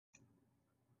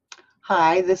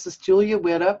Hi, this is Julia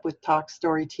Widup with Talk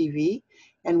Story TV,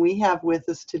 and we have with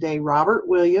us today Robert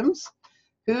Williams,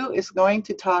 who is going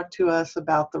to talk to us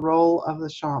about the role of the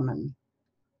shaman.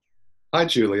 Hi,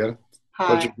 Julia.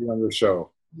 Pleasure Hi, to be on your show.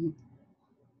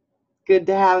 good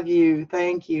to have you.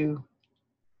 Thank you.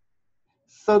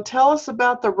 So tell us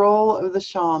about the role of the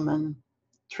shaman.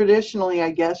 Traditionally,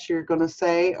 I guess you're going to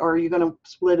say, or are you going to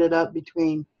split it up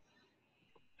between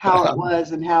how it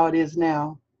was and how it is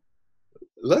now?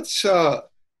 Let's, the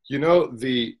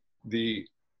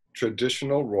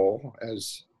traditional role,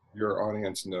 as your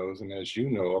audience knows and as you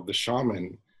know, of the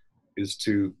shaman is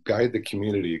to guide the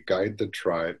community, guide the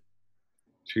tribe,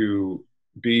 to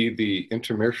be the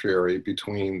intermediary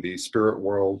between the spirit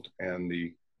world and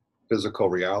the physical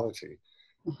reality,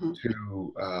 Hmm.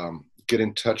 to get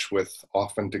in touch with,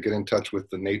 often to get in touch with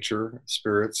the nature,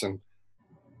 spirits, and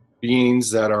beings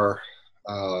that are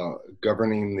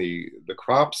governing the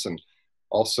crops, and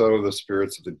also the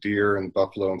spirits of the deer and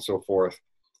buffalo and so forth.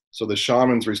 So the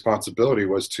shaman's responsibility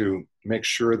was to make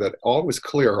sure that all was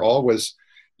clear, all was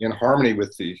in harmony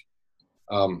with the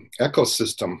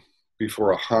ecosystem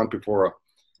before a hunt, before a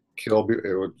kill,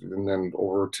 and then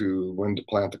over to when to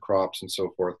plant the crops and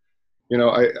so forth.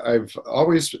 I've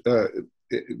always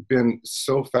been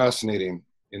so fascinating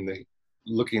in the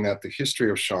looking at the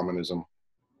history of shamanism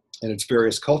and its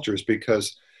various cultures,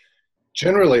 because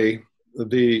generally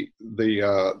the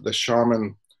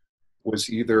shaman was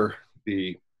either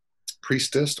the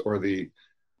priestess or the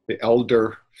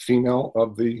elder female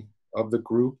of the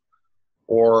group,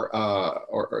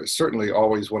 or certainly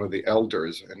always one of the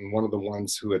elders, and one of the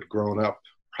ones who had grown up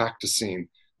practicing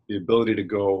the ability to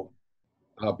go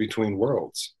between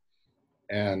worlds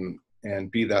and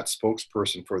be that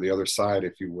spokesperson for the other side,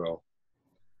 if you will.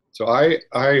 So I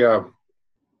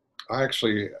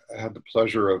actually had the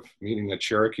pleasure of meeting a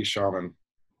Cherokee shaman,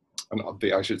 and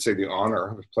I should say the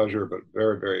honor, the pleasure, but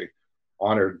very, very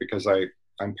honored, because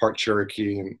I'm part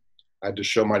Cherokee, and I had to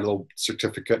show my little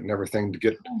certificate and everything to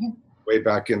get way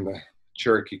back in the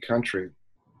Cherokee country.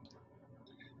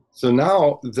 So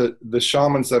now the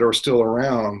shamans that are still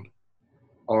around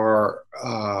are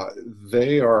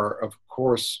they are, of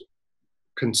course,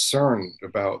 concerned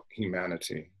about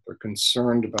humanity. They're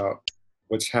concerned about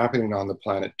what's happening on the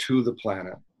planet, to the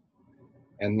planet.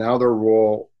 And now their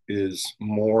role is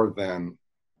more than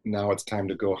now it's time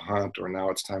to go hunt or now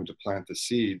it's time to plant the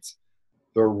seeds.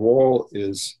 Their role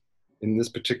is, in this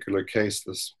particular case,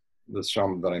 this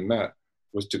shaman that I met,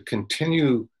 was to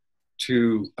continue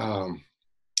to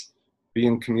be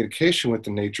in communication with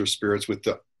the nature spirits, with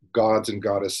the gods and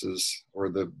goddesses, or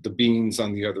the beings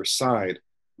on the other side,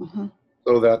 Hmm.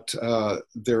 so that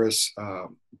there is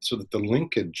so that the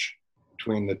linkage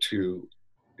between the two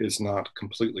is not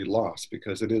completely lost,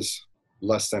 because it is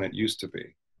less than it used to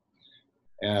be.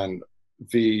 And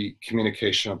the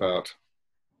communication about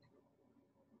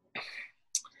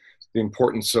the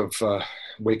importance of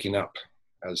waking up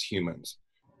as humans.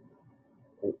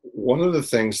 One of the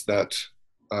things that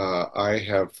I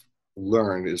have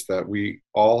learned is that we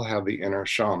all have the inner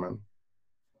shaman.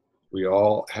 We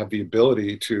all have the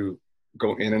ability to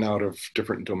go in and out of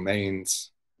different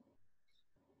domains,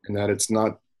 and that it's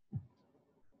not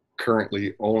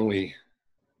currently only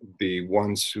the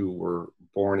ones who were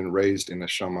born and raised in a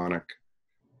shamanic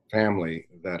family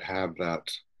that have that,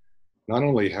 not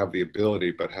only have the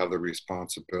ability, but have the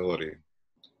responsibility.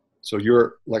 So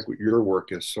your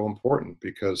work is so important,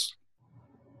 because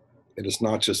it is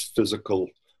not just physical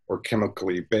or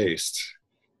chemically based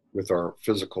with our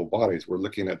physical bodies. We're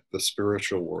looking at the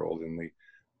spiritual world and the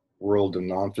world of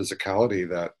non-physicality,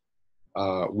 that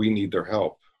we need their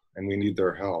help, and we need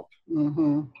their help.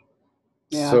 Hmm.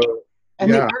 Yeah. So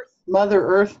And the yeah, earth, Mother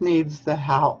Earth needs the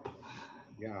help.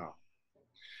 yeah.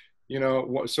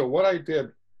 So what I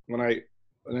did when I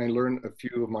learned a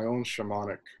few of my own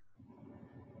shamanic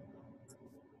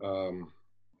um,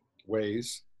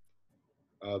 ways,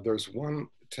 there's one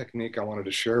technique I wanted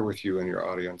to share with you and your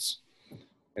audience,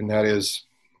 and that is,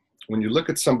 when you look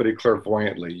at somebody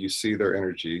clairvoyantly, you see their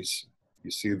energies,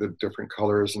 you see the different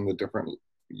colors and the different,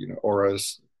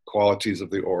 auras, qualities of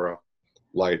the aura,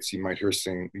 lights. You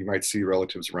might see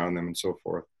relatives around them and so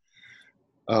forth.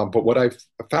 But what I've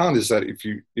found is that if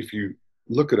you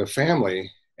look at a family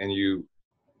and you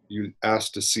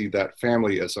ask to see that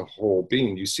family as a whole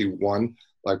being, you see one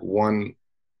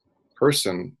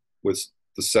person with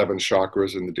the seven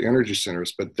chakras and the energy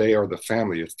centers, but they are the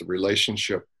family. It's the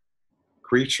relationship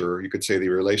creature, you could say the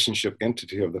relationship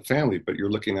entity of the family, but you're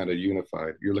looking at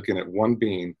one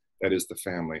being that is the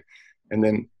family. And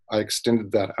then I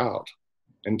extended that out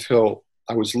until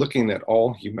I was looking at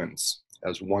all humans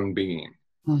as one being.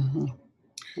 Hmm.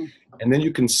 And then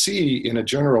you can see, in a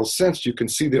general sense, you can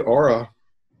see the aura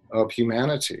of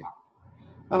humanity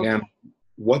and Okay.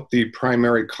 what the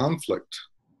primary conflict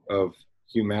of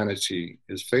humanity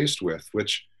is faced with,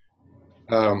 which,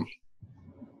 um,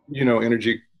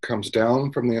 energy comes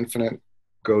down from the infinite,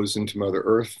 goes into Mother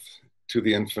Earth, to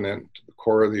the infinite, to the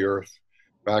core of the earth,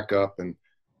 back up. And,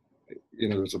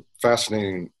 there's a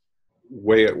fascinating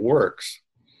way it works.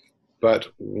 But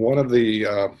one of the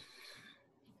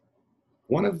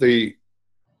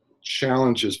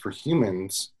challenges for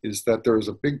humans is that there is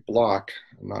a big block,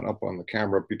 not up on the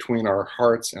camera, between our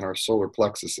hearts and our solar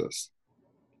plexuses.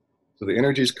 So the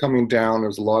energy is coming down.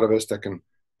 There's a lot of us that can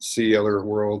see other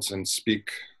worlds and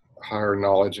speak higher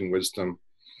knowledge and wisdom.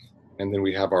 And then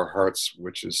we have our hearts,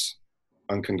 which is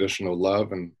unconditional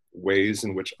love, and ways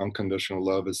in which unconditional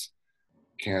love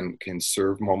can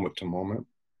serve moment to moment.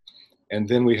 And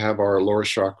then we have our lower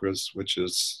chakras, which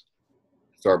is,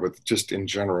 start with just in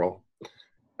general,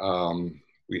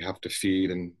 we have to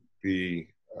feed and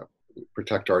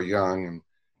protect our young,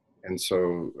 and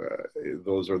so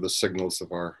those are the signals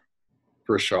of our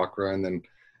first chakra. And then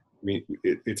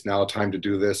it's now time to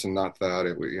do this and not that.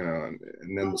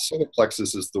 And then the solar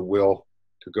plexus is the will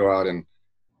to go out and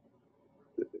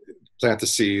plant the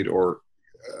seed, or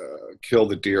kill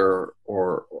the deer,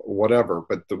 or whatever.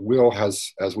 But the will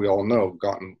has, as we all know,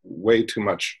 gotten way too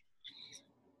much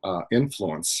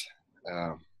influence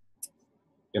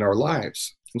in our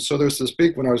lives. And so there's this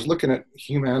big, when I was looking at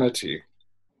humanity,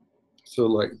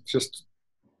 so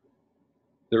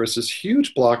there was this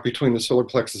huge block between the solar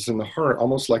plexus and the heart,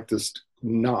 almost like this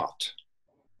knot,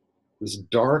 this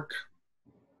dark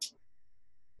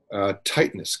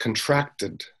tightness,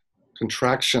 contraction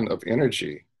of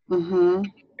energy. Mm-hmm.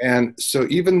 And so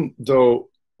even though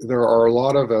there are a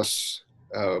lot of us,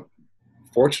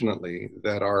 fortunately,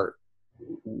 that are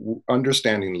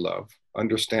understanding love,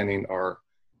 understanding our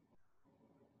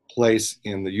place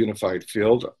in the unified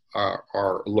field,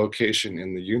 our location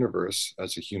in the universe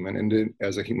as a human and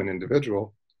as a human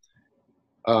individual,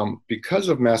 because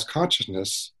of mass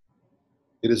consciousness,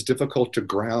 it is difficult to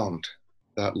ground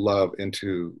that love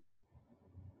into,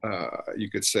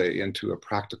 you could say, into a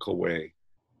practical way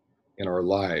in our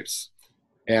lives.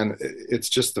 And it's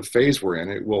just the phase we're in.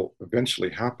 It will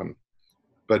eventually happen.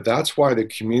 But that's why the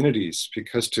communities,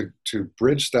 because to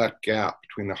bridge that gap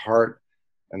between the heart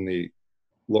and the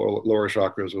lower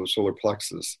chakras or the solar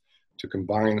plexus, to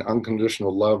combine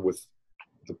unconditional love with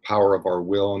the power of our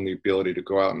will and the ability to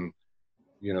go out and,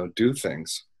 do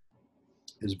things,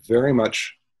 is very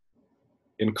much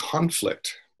in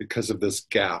conflict because of this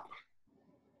gap.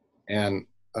 And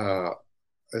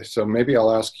so maybe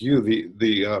I'll ask you,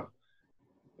 the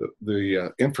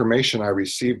information I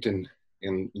received in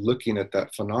looking at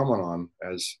that phenomenon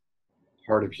as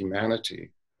part of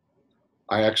humanity,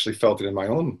 I actually felt it in my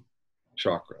own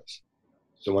chakras.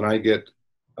 So when I get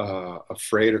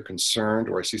afraid or concerned,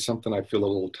 or I see something, I feel a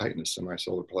little tightness in my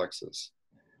solar plexus.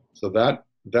 So that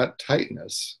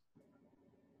tightness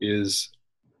is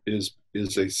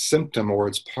a symptom, or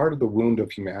it's part of the wound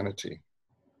of humanity.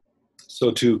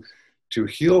 So to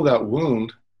heal that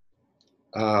wound,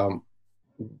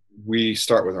 we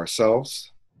start with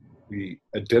ourselves. We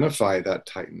identify that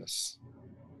tightness.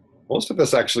 Most of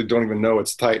us actually don't even know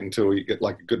it's tight until we get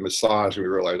like a good massage and we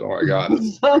realize, oh my God.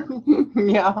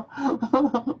 Yeah.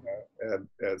 And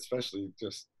especially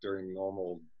just during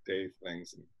normal day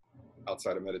things and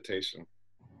outside of meditation.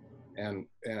 And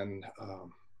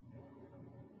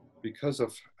because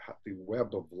of the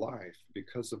web of life,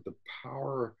 because of the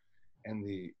power and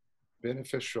the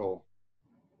beneficial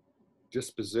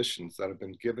dispositions that have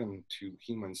been given to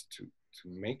humans to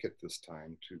make it this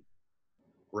time, to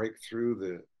break through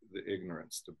the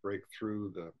ignorance, to break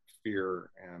through the fear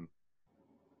and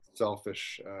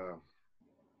selfish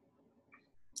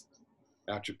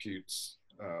attributes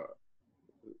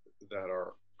that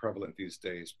are prevalent these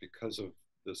days because of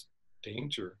this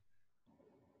danger.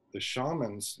 The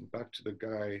shamans, back to the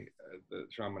guy, the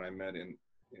shaman I met in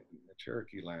the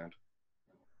Cherokee land,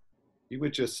 he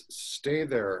would just stay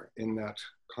there in that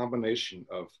combination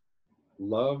of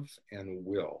love and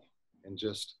will, and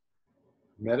just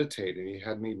meditate. And he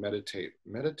had me meditate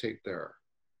there.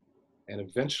 And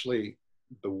eventually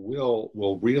the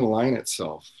will realign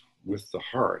itself with the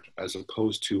heart, as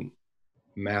opposed to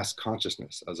mass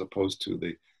consciousness, as opposed to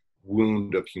the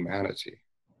wound of humanity.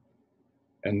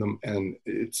 And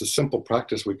it's a simple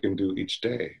practice we can do each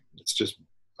day. It's just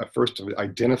first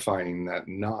identifying that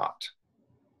knot,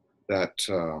 that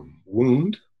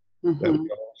wound that we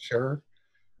all share,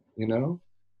 to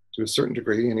a certain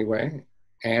degree anyway,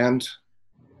 and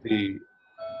the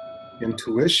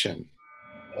intuition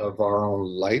of our own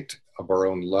light, of our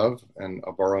own love, and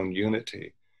of our own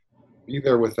unity. Be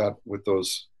there with that, with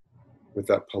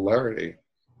that polarity.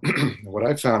 What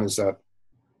I found is that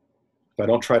if I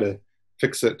don't try to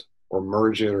fix it or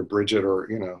merge it or bridge it, or,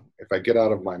 if I get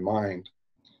out of my mind,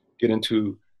 get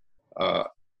into, uh,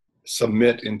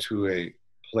 submit into a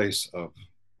place of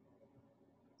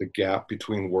the gap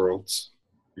between worlds,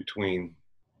 between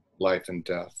life and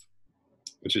death,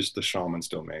 which is the shaman's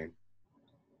domain,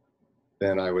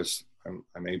 then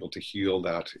I'm able to heal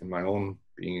that in my own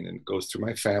being, and it goes through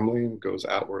my family and goes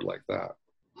outward like that.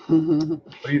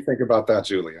 What do you think about that,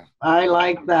 Julia? I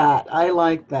like that. I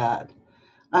like that.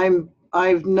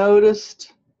 I've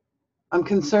noticed I'm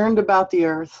concerned about the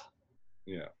earth,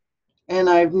 Yeah, and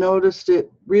I've noticed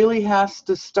it really has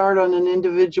to start on an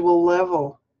individual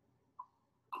level.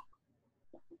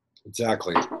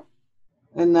 exactly.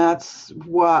 And that's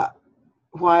why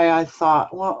I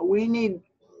thought, well, we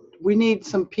need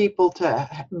some people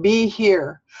to be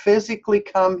here, physically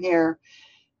come here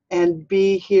and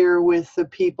be here with the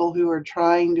people who are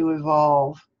trying to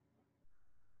evolve.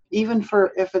 Even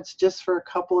for if it's just for a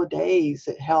couple of days,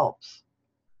 it helps.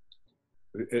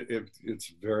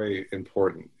 It's very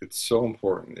important. It's so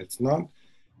important. It's not,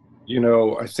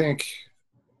 I think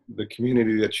the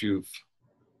community that you've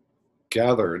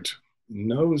gathered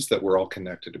knows that we're all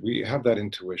connected. We have that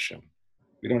intuition.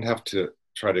 We don't have to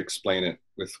try to explain it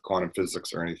with quantum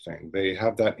physics or anything. They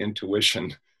have that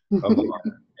intuition of our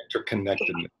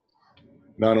interconnectedness,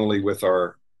 not only with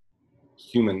our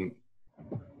human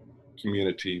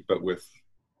community, but with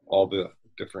all the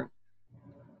different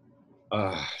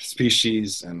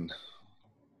species and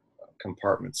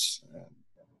compartments, and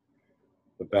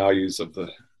the values of the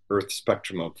Earth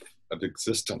spectrum of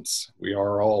existence. We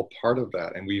are all part of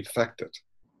that, and we affect it.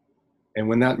 And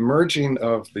when that merging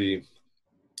of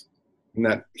in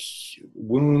that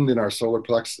wound in our solar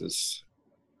plexus,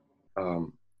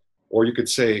 or you could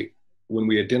say when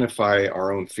we identify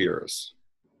our own fears.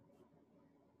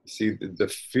 See, the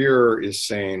fear is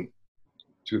saying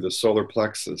to the solar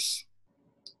plexus,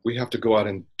 we have to go out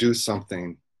and do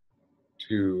something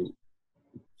to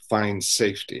find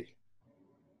safety.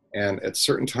 And at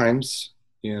certain times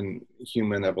in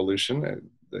human evolution,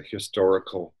 the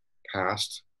historical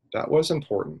past, that was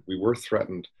important. We were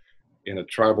threatened in a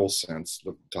tribal sense.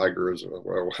 The tigers, or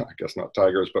well, I guess not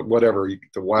tigers, but whatever,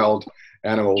 the wild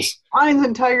animals. Lions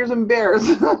and tigers and bears.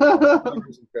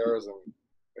 Tigers and bears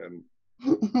and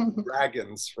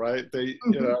dragons, right? They,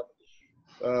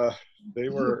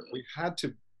 we had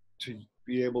to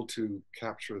be able to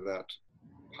capture that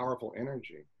powerful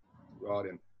energy, go out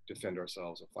and defend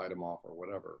ourselves or fight them off or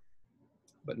whatever.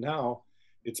 But now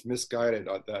it's misguided.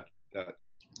 That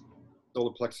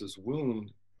solar plexus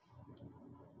wound,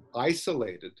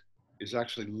 isolated, is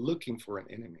actually looking for an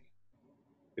enemy.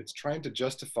 It's trying to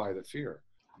justify the fear.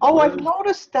 Oh, I've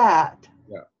noticed that.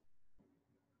 Yeah.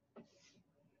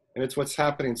 And it's what's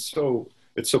happening. It's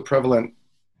so prevalent.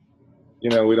 I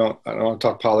don't want to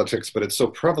talk politics, but it's so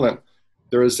prevalent.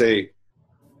 There is a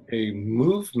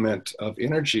movement of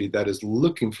energy that is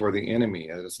looking for the enemy,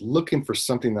 and is looking for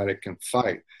something that it can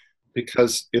fight,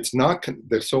 because it's not,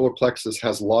 the solar plexus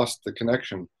has lost the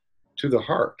connection to the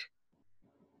heart,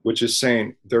 which is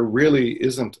saying there really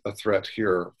isn't a threat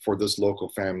here for this local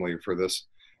family, for this,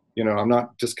 I'm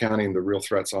not discounting the real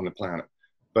threats on the planet,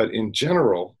 but in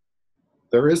general,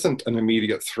 there isn't an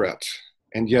immediate threat.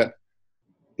 And yet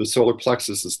the solar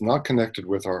plexus is not connected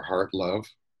with our heart love,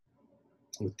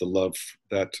 with the love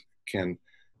that can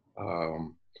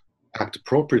act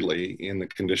appropriately in the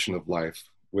condition of life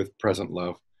with present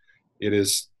love. It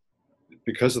is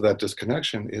because of that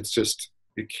disconnection,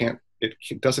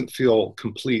 it doesn't feel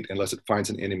complete unless it finds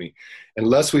an enemy.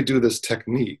 Unless we do this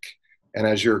technique, and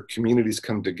as your communities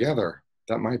come together,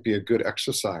 that might be a good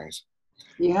exercise.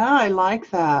 Yeah, I like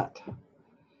that.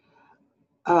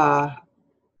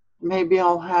 Maybe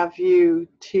I'll have you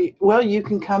teach. Well, you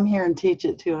can come here and teach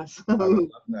it to us. I would love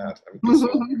that. I would be so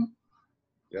honored.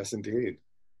 Yes, indeed.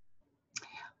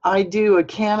 I do a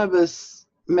cannabis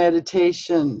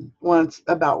meditation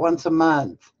about once a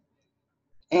month.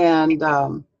 And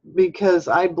because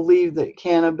I believe that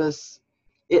cannabis,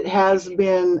 it has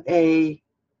been a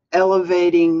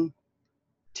elevating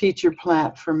teacher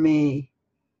plant for me.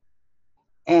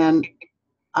 And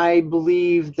I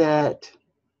believe that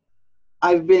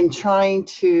I've been trying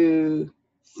to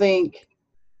think.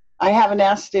 I haven't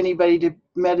asked anybody to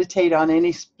meditate on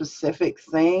any specific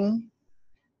thing,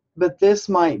 but this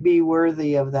might be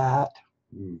worthy of that.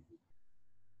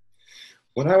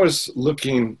 When I was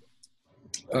looking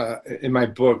in my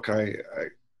book, I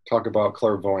talk about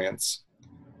clairvoyance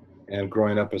and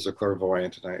growing up as a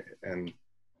clairvoyant, and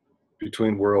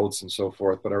between worlds and so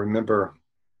forth. But I remember,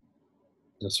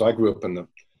 so I grew up in the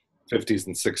 50s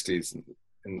and 60s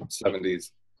and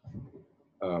 70s.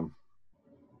 I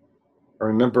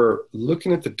remember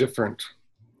looking at the different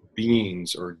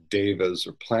beings or devas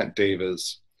or plant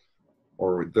devas,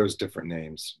 or there's different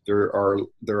names. There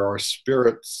are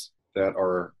spirits that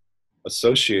are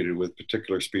associated with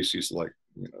particular species, like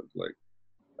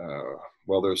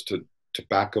well, there's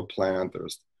tobacco plant,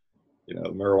 there's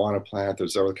marijuana plant,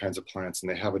 there's other kinds of plants, and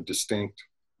they have a distinct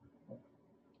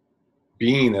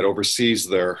being that oversees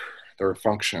their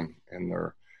function and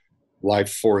their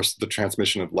life force, the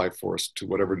transmission of life force to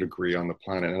whatever degree on the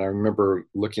planet. And I remember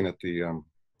looking at the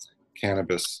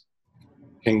cannabis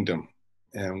kingdom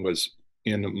and was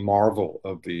in marvel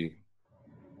of the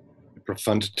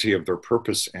profundity of their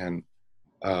purpose. And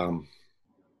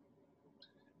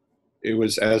it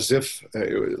was as if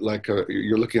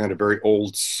you're looking at a very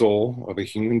old soul of a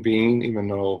human being, even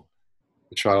though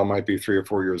the child might be 3 or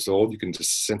 4 years old. You can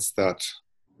just sense that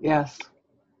Yes.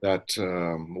 that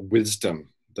wisdom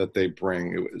that they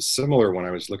bring. It was similar when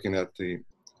I was looking at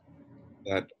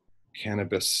that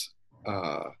cannabis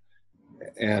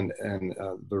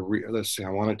let's see, I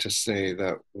wanted to say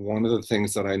that one of the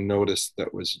things that I noticed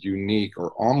that was unique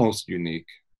or almost unique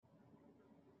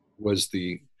was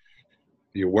the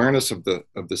awareness of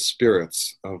the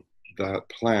spirits of that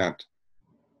plant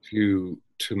to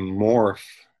morph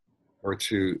or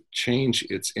to change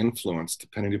its influence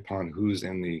depending upon who's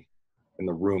in the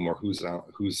room or who's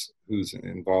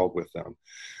involved with them.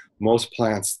 Most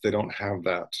plants, they don't have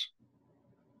that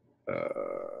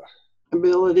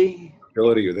Ability.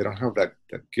 or they don't have that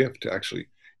gift to actually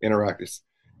interact.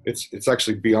 It's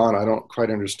actually beyond. I don't quite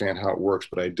understand how it works,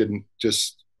 but I didn't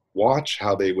just watch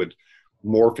how they would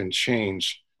morph and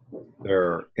change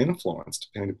their influence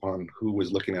depending upon who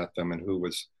was looking at them and who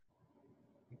was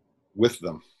with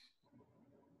them.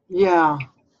 Yeah.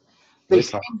 They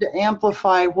seem to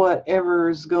amplify whatever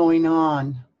is going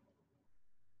on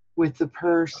with the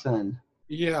person.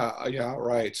 Yeah,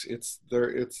 right. It's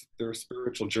their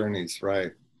spiritual journeys,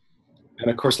 right? And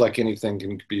of course, like anything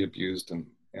can be abused, and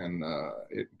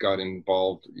it got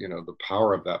involved. The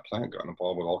power of that plant got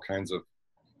involved with all kinds of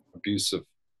abusive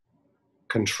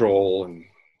control and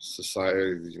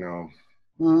society.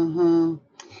 Mm-hmm.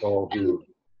 All who.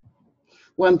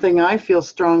 One thing I feel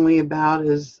strongly about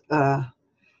is,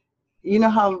 you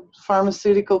know how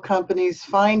pharmaceutical companies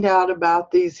find out about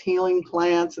these healing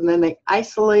plants and then they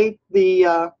isolate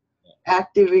the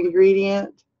active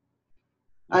ingredient?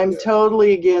 I'm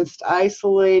totally against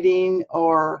isolating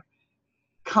or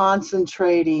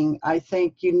concentrating. I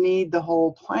think you need the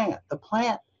whole plant. The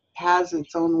plant has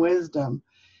its own wisdom.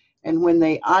 And when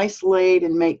they isolate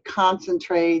and make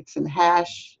concentrates and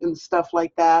hash and stuff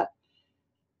like that,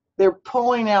 they're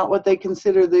pulling out what they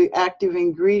consider the active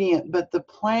ingredient, but the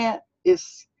plant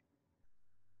is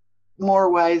more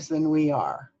wise than we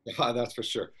are. Yeah, that's for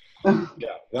sure.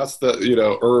 Yeah, that's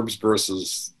the herbs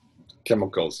versus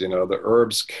chemicals. The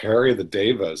herbs carry the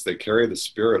devas, they carry the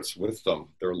spirits with them.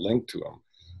 They're linked to them.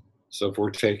 So if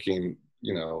we're taking,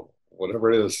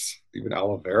 whatever it is, even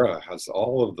aloe vera has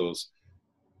all of those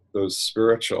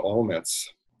spiritual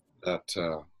elements that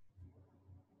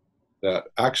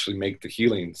actually make the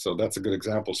healing. So that's a good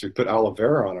example. So you put aloe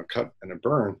vera on a cut and a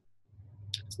burn.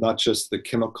 It's not just the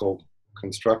chemical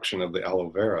construction of the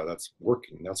aloe vera that's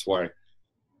working. That's why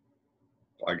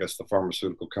I guess the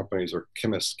pharmaceutical companies or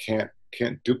chemists can't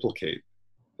duplicate.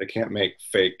 They can't make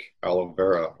fake aloe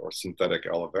vera or synthetic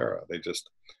aloe vera. It's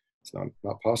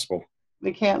not possible.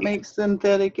 They can't make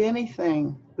synthetic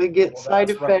anything. They get side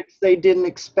effects they didn't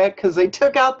expect because they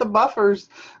took out the buffers.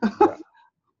 Yeah.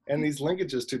 And these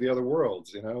linkages to the other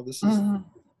worlds, this is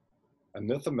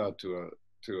anathema to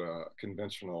a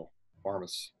conventional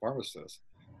pharmacist,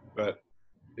 but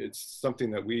it's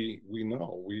something that we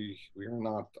know. We are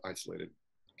not isolated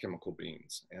chemical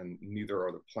beings, and neither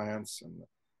are the plants and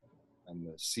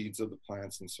the seeds of the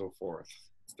plants and so forth.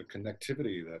 It's the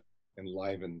connectivity that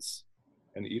enlivens,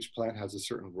 and each plant has a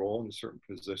certain role and a certain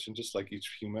position, just like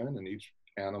each human and each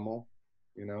animal.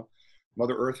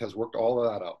 Mother Earth has worked all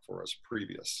of that out for us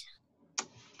previous.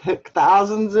 Took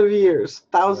thousands of years,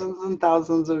 thousands and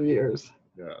thousands of years.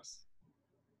 Yes.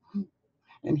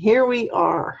 And here we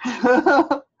are.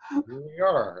 Here we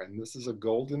are, and this is a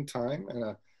golden time and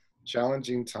a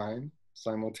challenging time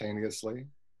simultaneously.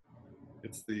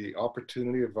 It's the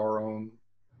opportunity of our own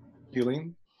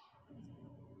healing,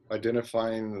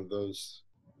 identifying those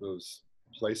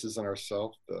places in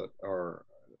ourselves that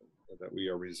we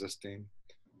are resisting,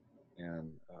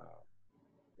 and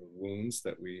the wounds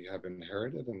that we have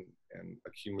inherited and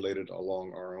accumulated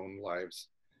along our own lives.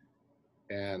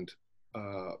 And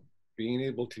uh, being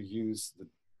able to use the,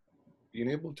 being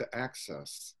able to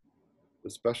access the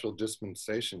special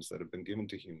dispensations that have been given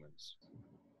to humans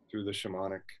through the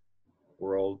shamanic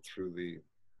world, through the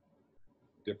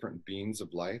different beings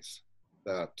of light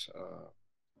that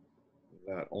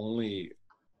that only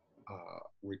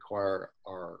require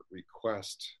our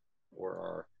request or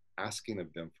our asking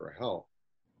of them for help.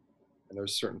 And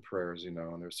there's certain prayers, you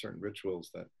know, and there's certain rituals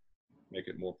that make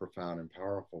it more profound and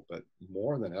powerful. But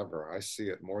more than ever, I see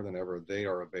it more than ever, they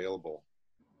are available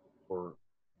for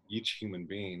each human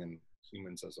being and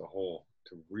humans as a whole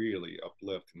to really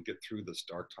uplift and get through this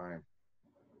dark time.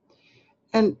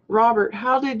 And Robert,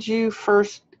 how did you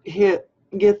first get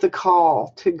the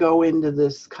call to go into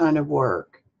this kind of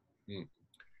work? Hmm.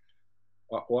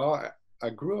 Well, I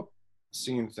grew up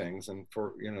seeing things, and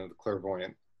for you know the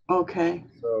clairvoyant. Okay.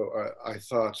 So I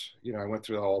thought, you know, I went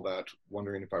through all that,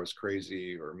 wondering if I was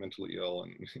crazy or mentally ill,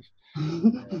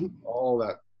 and all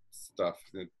that stuff.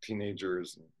 The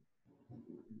teenagers,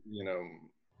 you know,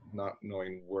 not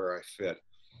knowing where I fit.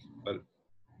 But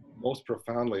most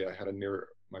profoundly, I had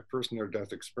my first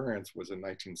near-death experience was in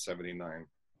 1979.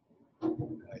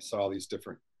 I saw these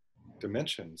different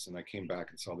dimensions, and I came back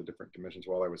and saw the different dimensions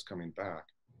while I was coming back,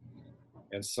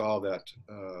 and saw that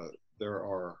there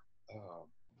are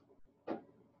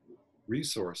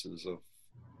resources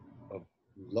of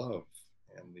love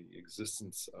and the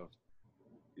existence of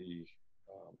the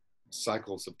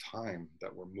cycles of time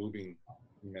that were moving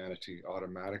humanity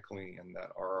automatically, and that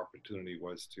our opportunity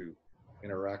was to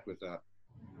interact with that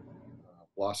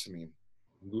blossoming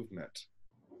movement.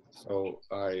 So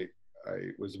I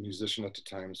was a musician at the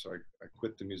time, so I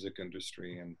quit the music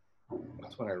industry, and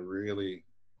that's when I really,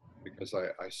 because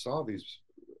I saw these,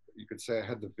 you could say I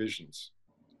had the visions.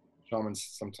 Shamans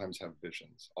sometimes have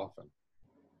visions, often.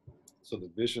 So the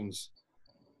visions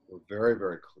were very,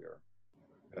 very clear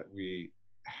that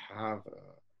have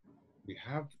we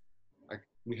have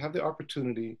we have the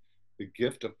opportunity, the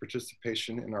gift of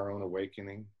participation in our own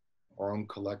awakening, our own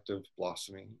collective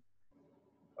blossoming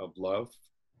of love,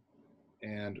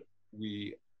 and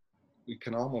we we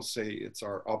can almost say it's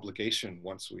our obligation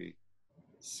once we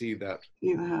see that.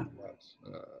 Yeah.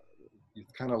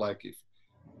 It's kind of like if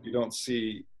you don't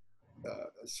see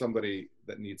somebody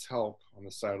that needs help on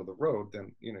the side of the road,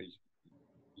 then you know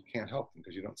you can't help them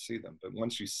because you don't see them. But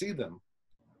once you see them,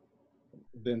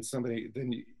 then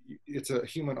it's a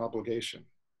human obligation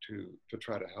to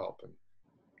try to help and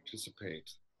participate.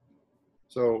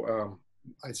 So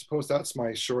I suppose that's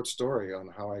my short story on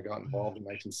how I got involved in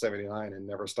 1979 and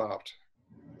never stopped.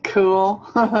 Cool.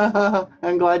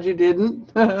 I'm glad you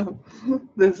didn't.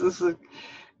 This is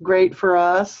great for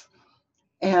us.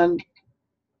 And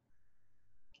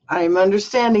I'm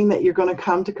understanding that you're going to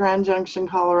come to Grand Junction,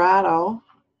 Colorado.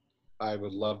 I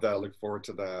would love that. I look forward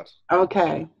to that.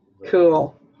 Okay,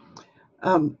 cool.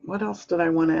 What else did I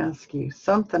want to ask you?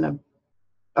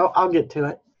 Oh, I'll get to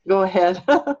it. Go ahead.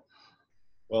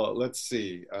 Well, let's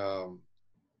see.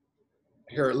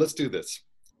 Here, let's do this.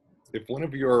 If one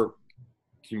of your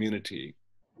community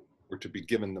were to be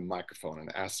given the microphone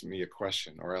and ask me a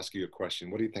question or ask you a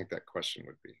question, what do you think that question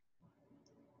would be?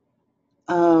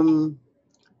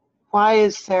 Why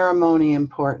is ceremony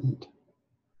important?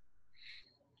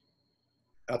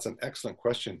 That's an excellent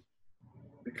question,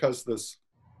 because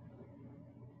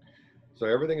so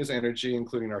everything is energy,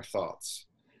 including our thoughts.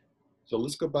 So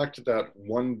let's go back to that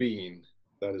one being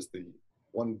that is the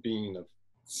one being of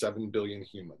 7 billion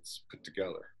humans put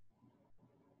together.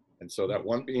 And so that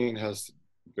one being has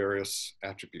various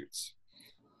attributes,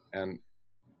 and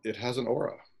it has an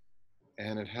aura,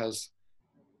 and it has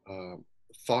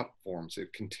thought forms.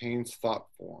 It contains thought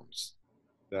forms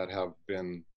that have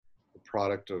been the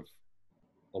product of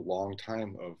a long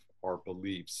time of our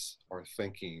beliefs, our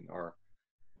thinking, our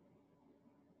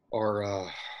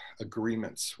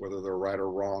agreements, whether they're right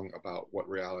or wrong about what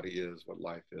reality is, what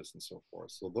life is, and so forth.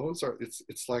 So those are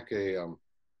it's like a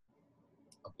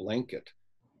blanket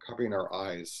covering our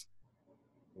eyes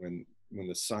when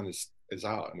the sun is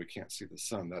out and we can't see the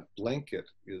sun. That blanket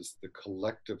is the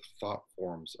collective thought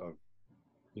forms of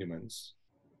humans,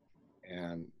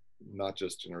 and not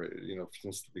just you know,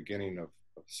 since the beginning of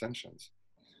ascensions.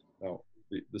 Now,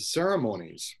 the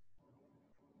ceremonies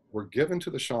were given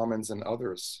to the shamans and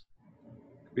others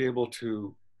to be able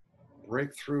to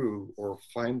break through or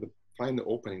find the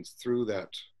openings through that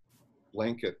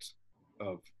blanket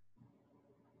of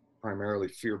primarily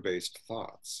fear-based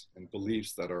thoughts and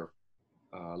beliefs that are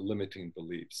limiting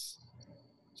beliefs.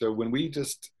 So when we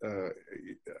just,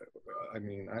 I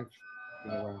mean, I've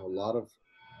been around a lot of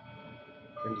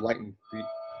enlightened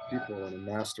people and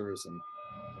masters and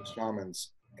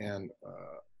shamans, And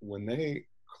when they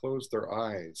close their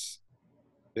eyes,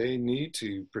 they need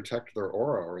to protect their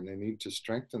aura, or they need to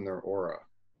strengthen their aura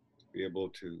to be able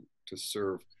to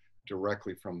serve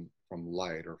directly from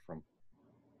light, or from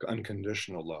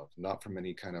unconditional love, not from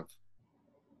any kind of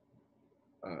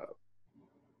uh,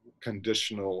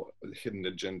 conditional hidden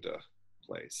agenda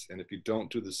place. And if you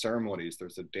don't do the ceremonies,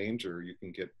 there's a danger you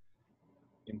can get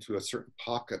into a certain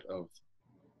pocket of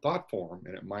thought form,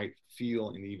 and it might feel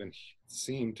and even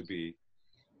seem to be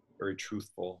very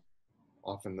truthful.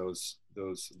 Often those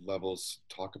levels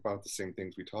talk about the same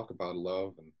things we talk about: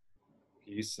 love and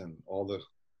peace and all the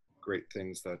great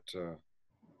things that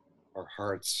our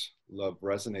hearts love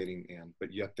resonating in.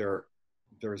 But yet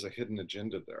there's a hidden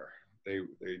agenda there. They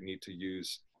need to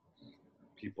use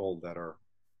people that are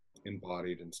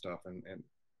embodied and stuff, and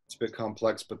it's a bit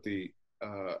complex. But the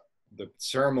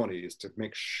ceremony is to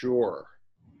make sure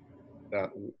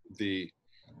that the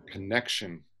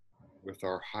connection with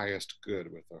our highest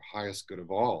good, with our highest good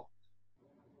of all,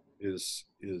 is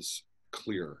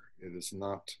clear. It is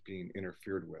not being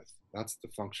interfered with. That's the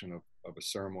function of a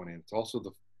ceremony. And it's also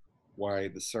why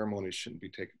the ceremony shouldn't be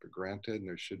taken for granted, and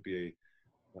there should be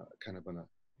a kind of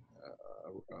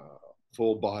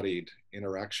full-bodied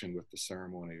interaction with the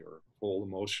ceremony, or full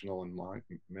emotional and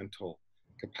mental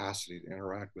capacity to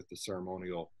interact with the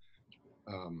ceremonial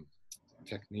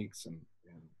techniques and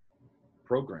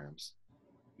programs.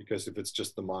 Because if it's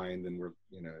just the mind, then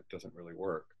it doesn't really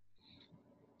work.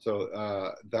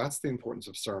 So that's the importance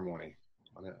of ceremony,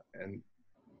 and it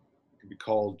can be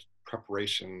called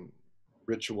preparation,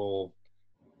 ritual,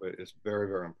 but it's very,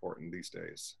 very important these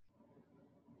days.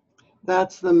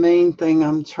 That's the main thing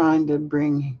I'm trying to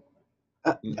bring.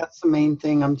 That's the main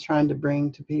thing I'm trying to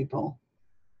bring to people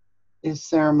is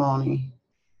ceremony.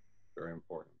 Very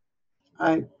important.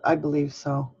 I believe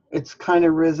so. It's kind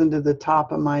of risen to the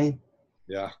top of my.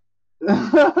 Yeah.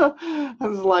 I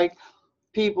was like,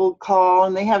 people call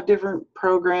and they have different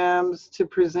programs to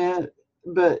present,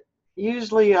 but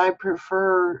usually I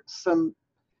prefer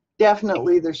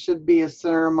definitely there should be a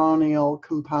ceremonial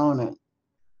component.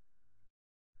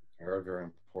 Very, very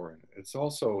important. It's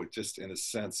also just, in a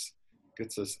sense,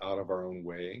 gets us out of our own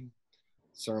way.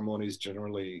 Ceremonies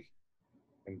generally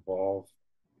involve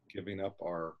giving up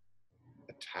our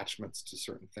attachments to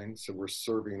certain things, so we're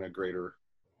serving a greater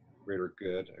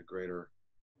good, a greater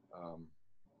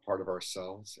part of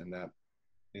ourselves, and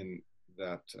in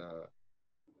that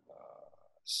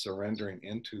surrendering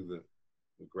into the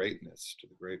greatness, to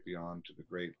the great beyond, to the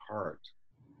great heart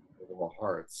of all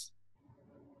hearts,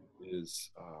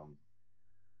 is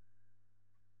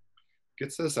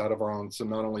gets us out of our own. So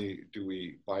not only do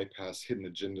we bypass hidden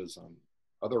agendas on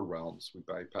other realms, we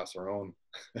bypass our own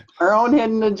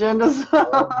hidden agendas.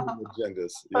 our own hidden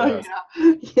agendas. Yes.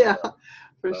 Yeah,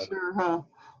 for sure, huh?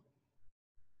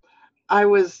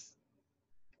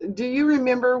 Do you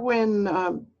remember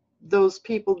when those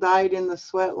people died in the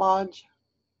sweat lodge?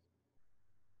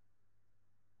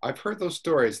 I've heard those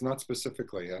stories, not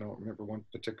specifically. I don't remember one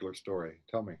particular story.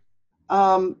 Tell me.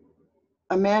 Um,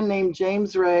 a man named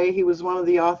James Ray, he was one of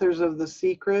the authors of The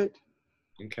Secret,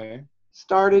 Okay.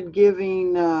 started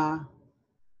giving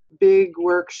big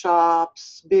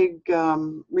workshops, big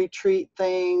retreat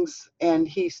things, and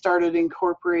he started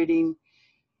incorporating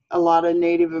a lot of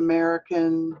Native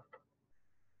American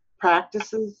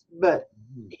practices, but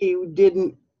he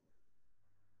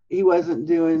wasn't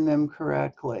doing them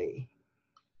correctly,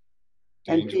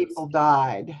 and Dangerous. people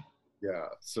died. Yeah.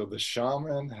 So the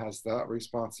shaman has that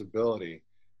responsibility.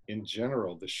 In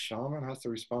general, the shaman has the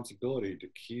responsibility to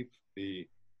keep the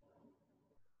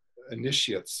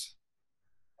initiates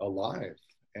alive.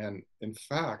 And in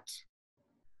fact,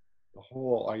 the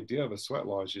whole idea of a sweat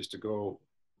lodge is to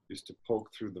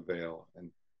poke through the veil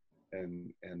and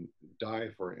die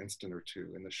for an instant or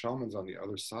two. And the shaman's on the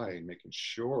other side, making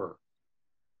sure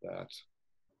that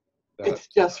It's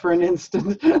just for an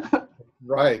instant.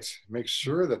 right, make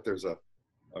sure that there's a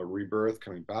rebirth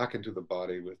coming back into the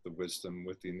body with the wisdom,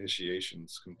 with the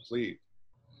initiations complete.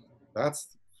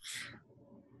 That's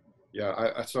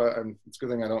yeah. It's a good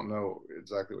thing I don't know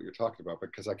exactly what you're talking about,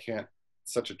 because I can't.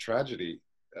 It's such a tragedy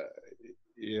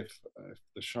if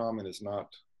the shaman is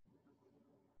not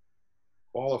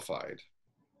qualified,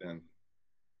 then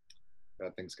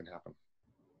bad things can happen.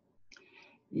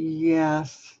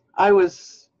 Yes, I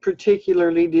was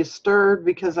particularly disturbed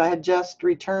because I had just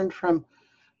returned from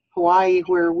Hawaii,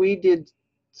 where we did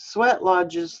sweat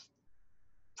lodges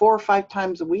 4 or 5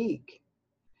 times a week,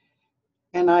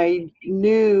 and I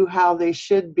knew how they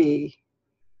should be.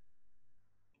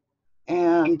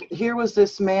 And here was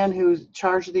this man who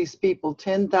charged these people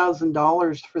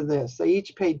 $10,000 for this. They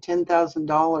each paid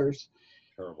 $10,000,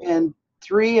 Terrible. and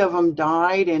 3 of them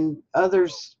died, and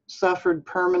others suffered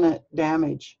permanent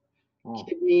damage,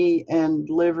 kidney and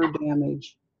liver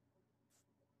damage.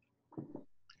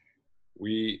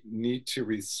 We need to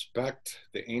respect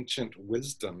the ancient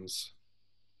wisdoms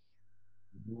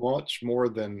much more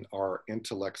than our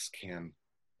intellects can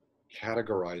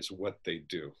categorize what they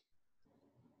do.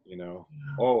 You know,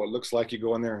 oh, it looks like you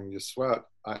go in there and you sweat.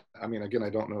 I mean, again, I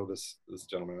don't know this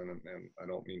gentleman, and I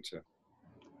don't mean to,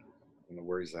 you know,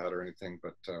 where he's at or anything,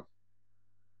 but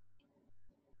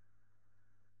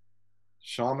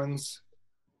shamans,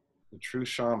 the true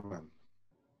shaman,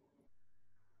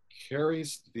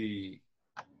 carries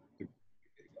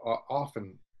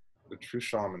often the true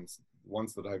shamans,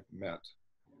 ones that I've met,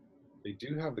 they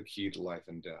do have the key to life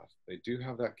and death. They do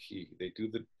have that key. They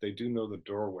do know the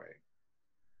doorway,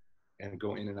 and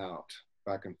go in and out,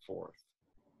 back and forth.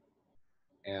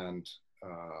 And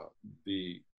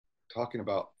the talking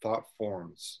about thought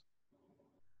forms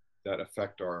that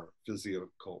affect our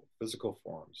physical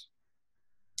forms.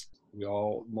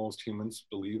 Most humans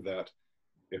believe that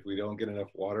if we don't get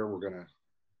enough water, we're going to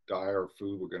die, or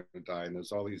food, we're going to die. And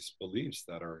there's all these beliefs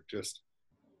that are just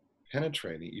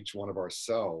penetrating each one of our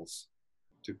cells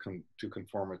to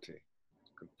conformity,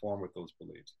 to conform with those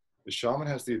beliefs. The shaman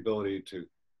has the ability to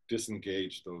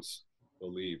disengage those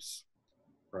beliefs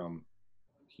from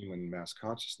human mass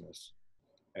consciousness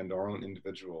and our own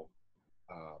individual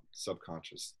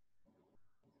subconscious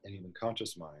and even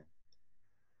conscious mind.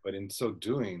 But in so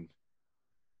doing,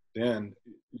 then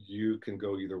you can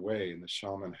go either way, and the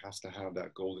shaman has to have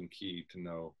that golden key to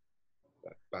know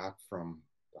that back from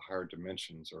the higher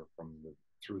dimensions, or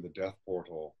through the death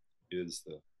portal, is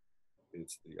the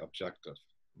objective.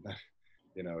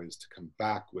 You know, is to come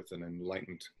back with an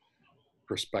enlightened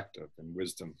perspective and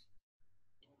wisdom.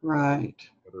 Right.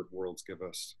 Other worlds give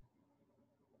us.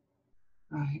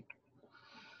 Right.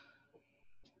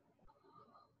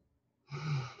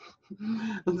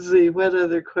 Let's see, what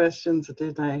other questions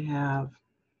did I have?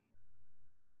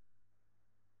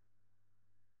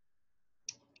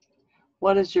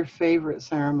 What is your favorite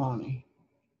ceremony?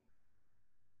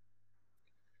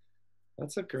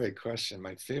 That's a great question.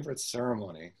 My favorite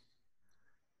ceremony.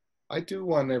 I do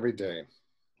one every day,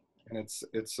 and it's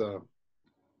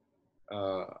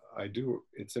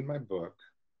in my book,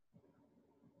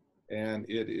 and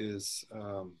it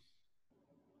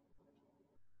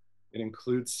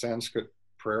includes Sanskrit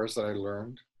prayers that I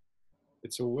learned.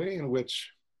 It's a way in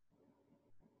which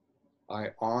I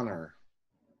honor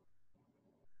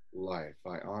life.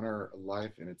 I honor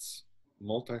life in its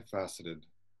multifaceted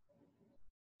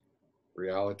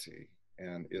reality,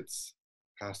 and its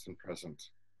past and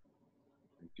present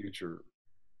and future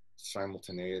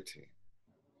simultaneity.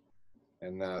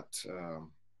 And that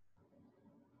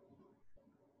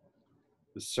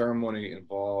the ceremony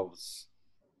involves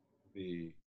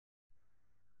the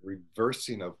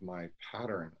reversing of my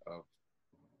pattern of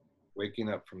waking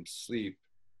up from sleep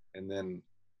and then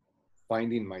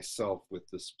finding myself with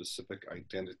this specific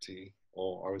identity.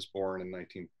 Oh, I was born in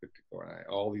 1954. And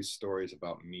all these stories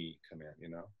about me come in, you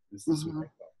know, this is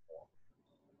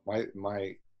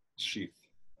my sheath.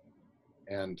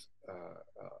 And,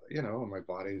 you know, my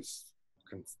body's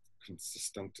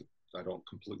consistent. I don't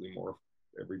completely morph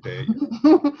every day.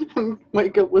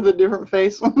 Wake up with a different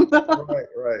face.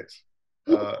 Right.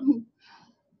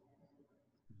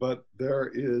 But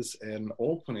there is an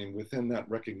opening within that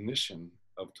recognition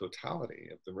of totality,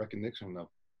 of the recognition of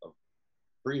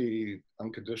free,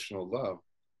 unconditional love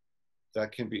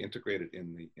that can be integrated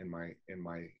in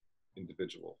my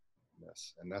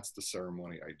individualness, and that's the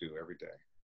ceremony I do every day.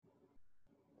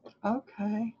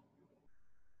 Okay.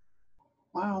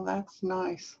 Wow, that's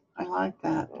nice. I like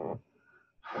that.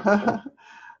 I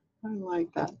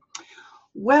like that.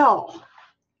 Well,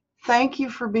 thank you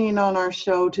for being on our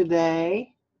show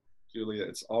today. Julia,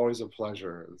 it's always a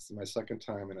pleasure. This is my second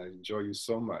time, and I enjoy you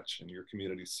so much, and your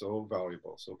community is so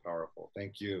valuable, so powerful.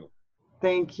 Thank you.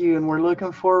 Thank you, and we're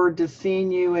looking forward to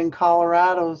seeing you in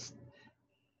Colorado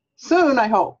soon, I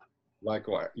hope.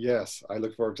 Likewise. Yes, I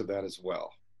look forward to that as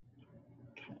well.